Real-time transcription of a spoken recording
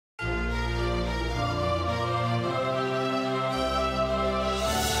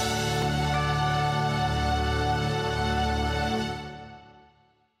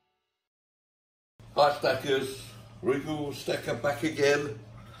Hi Stackers, Wriggle Stacker back again.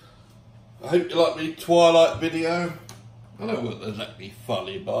 I hope you like my Twilight video. I know it wasn't exactly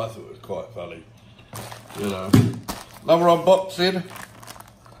funny, but I thought it was quite funny. You know, another unboxing.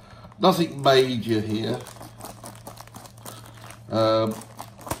 Nothing major here. I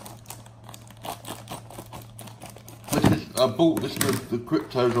bought this with the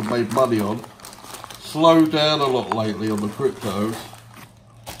cryptos I've made money on. Slowed down a lot lately on the cryptos.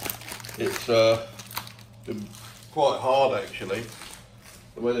 It's been quite hard actually,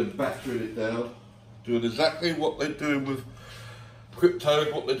 the way they're battering it down, doing exactly what they're doing with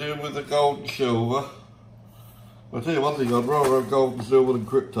cryptos, what they're doing with the gold and silver. I'll tell you one thing, I'd rather have gold and silver than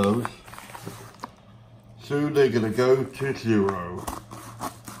cryptos. Soon they're going to go to zero.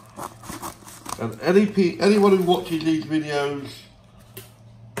 And anyone who watches these videos,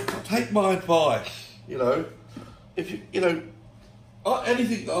 take my advice, you know. If you know,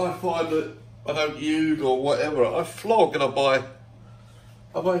 anything that I find that I don't use or whatever, I flog and I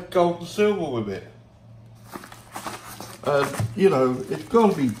buy gold and silver with it. And, you know, it's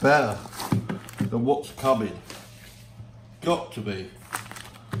got to be better than what's coming. Got to be.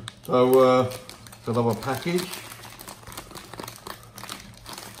 So, it's another package.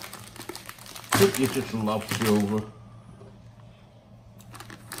 I think you just love silver.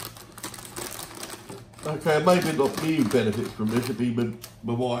 Okay, maybe not me who benefits from this, it'd be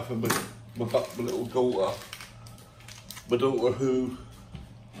my wife and my little daughter. My daughter who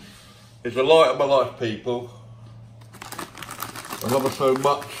is the light of my life, people. I love her so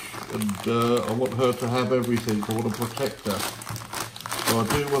much and I want her to have everything. I want to protect her. So I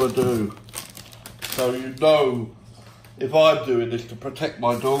do what I do. So you know, if I'm doing this to protect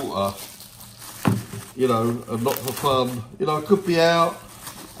my daughter, you know, and not for fun, you know, I could be out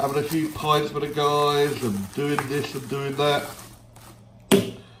having a few pints with the guys and doing this and doing that.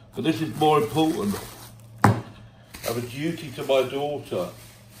 But this is more important. I have a duty to my daughter.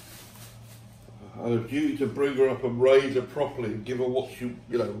 I have a duty to bring her up and raise her properly and give her what she,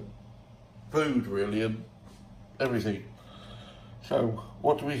 you know, food really and everything. So,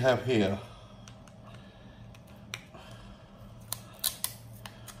 what do we have here?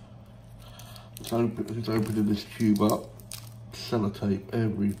 Let's opening this tube up. Sellotape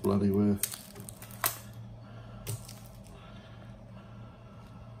every bloody where.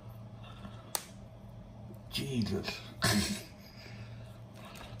 Jesus.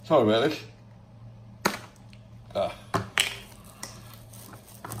 Sorry about this.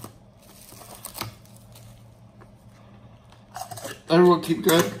 Everyone keep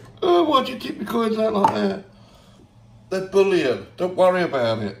going, oh, why'd you keep the coins out like that? They're bullion, don't worry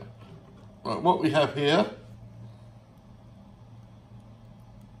about it. Right, what we have here.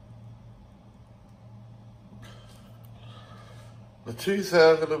 The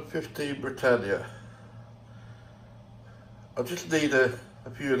 2015 Britannia. I just need a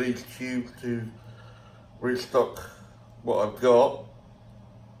few of these tubes to restock what I've got.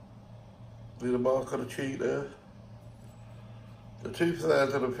 Need a mark on a cheat there. The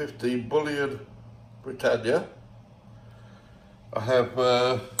 2015 Bullion Britannia. I have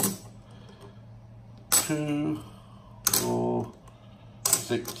 2, 4,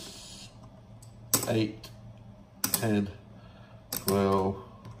 6, 8, 10, 12,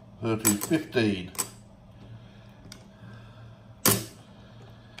 13, 15.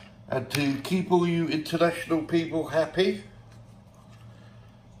 And to keep all you international people happy,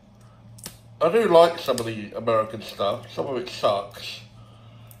 I do like some of the American stuff. Some of it sucks.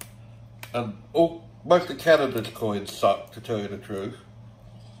 And most of Canada's coins suck, to tell you the truth.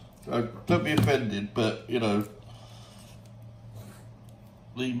 So don't be offended, but, you know,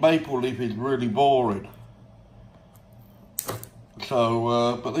 the maple leaf is really boring.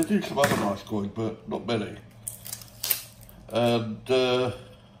 So, but they do some other nice coins, but not many. And,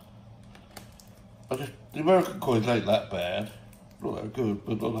 the American coins ain't that bad. Not that good,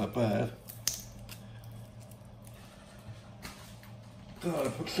 but not that bad. God, I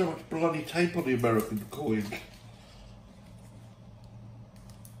put so much bloody tape on the American coins.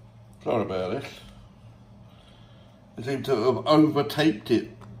 Sorry about this. They seem to have over-taped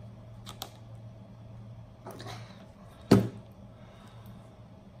it.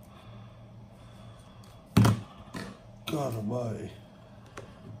 God almighty.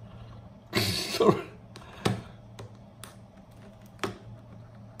 Sorry.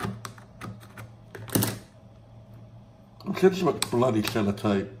 Look at so much bloody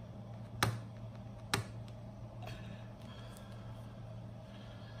sellotape.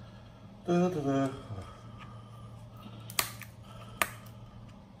 Da, da, da.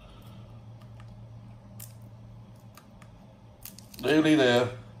 Nearly there.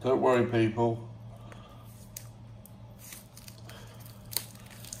 Don't worry, people.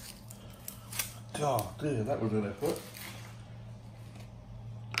 God, dear, that was an effort.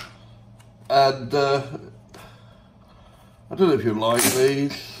 And I don't know if you like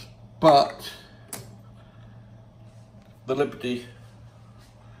these, but the Liberty,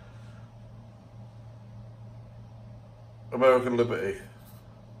 American Liberty.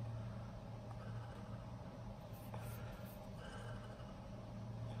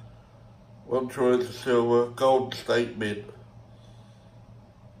 One troy to silver, Golden State Mint.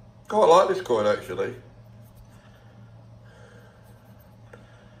 Quite like this coin actually.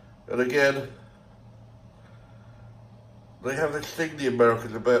 And again, they have this thing, the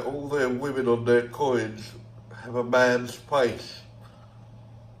Americans, about all their women on their coins have a man's face.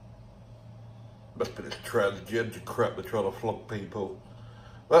 Must be this transgender crap they're trying to flog people.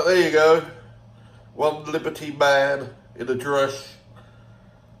 But there you go. One Liberty man in a dress.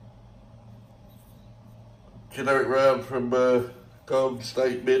 Generic round from Golden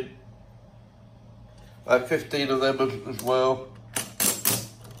State Mint. I have 15 of them as well.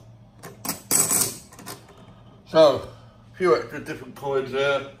 So, a few extra different coins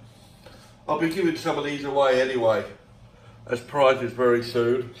there. I'll be giving some of these away anyway, as prizes very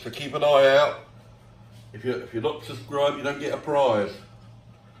soon. So keep an eye out. If you're not subscribed, you don't get a prize.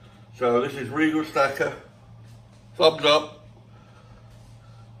 So this is Regal Stacker. Thumbs up.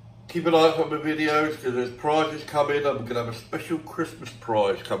 Keep an eye out for my videos because there's prizes coming. I'm going to have a special Christmas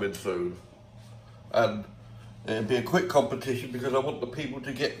prize coming soon. And it'll be a quick competition because I want the people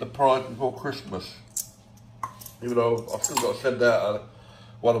to get the prize before Christmas. Even though I've still got to send out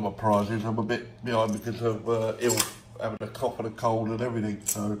one of my prizes. I'm a bit behind because of ill, having a cough and a cold and everything.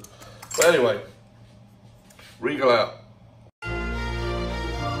 So, but anyway, Regal out.